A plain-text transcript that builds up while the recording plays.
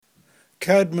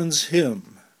Caedmon's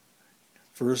hymn,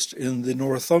 first in the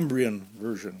Northumbrian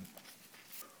version.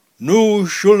 Nu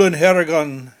schulden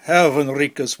hergan haven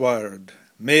rikes waard,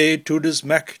 mee to des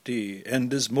machty en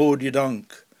des modige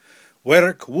dank,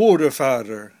 werk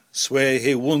wodefader, sway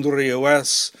he wonderie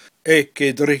was,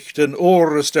 eke drichten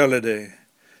ore stellede,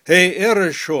 he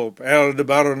ereshop elde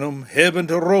barnum, hebben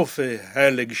te rofe,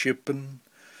 heilig schippen,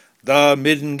 da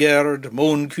middengerd,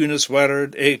 moonkunes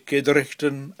werd, eke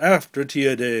drichten, after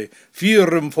tiede,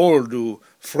 vierum foldu,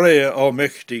 freya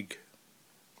almächtig.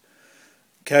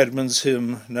 Caedmon's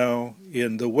hymn now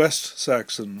in the West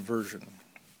Saxon version.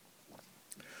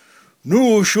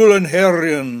 Nu schulden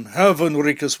herren haven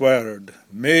rikes werd,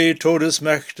 mee todes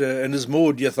mächte en his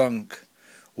modige thank,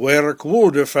 werk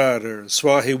wodefader,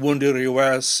 swa he wonderie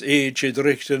was, eche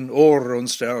drichten oren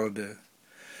stelde.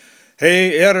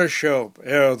 He ereshop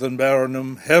den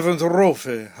barnum, heaven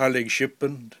rofe, heilig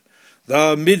schippend,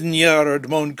 da middenjaard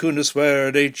moonkunes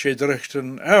werd, eche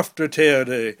drichten, after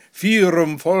terde,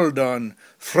 vierum foldan,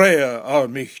 freya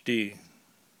almächtig.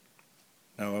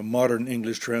 Now a modern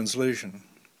English translation.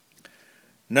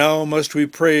 Now must we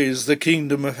praise the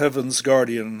kingdom of heaven's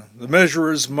guardian, the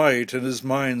measurer's might and his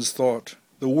mind's thought,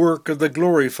 the work of the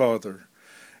glory Father,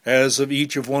 as of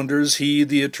each of wonders he,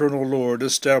 the eternal Lord,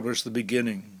 established the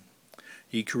beginning.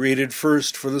 He created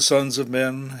first for the sons of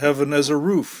men, heaven as a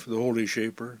roof, the holy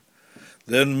shaper.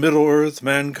 Then middle earth,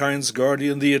 mankind's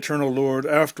guardian, the eternal Lord,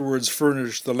 afterwards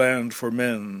furnished the land for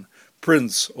men,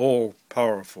 Prince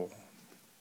all-powerful.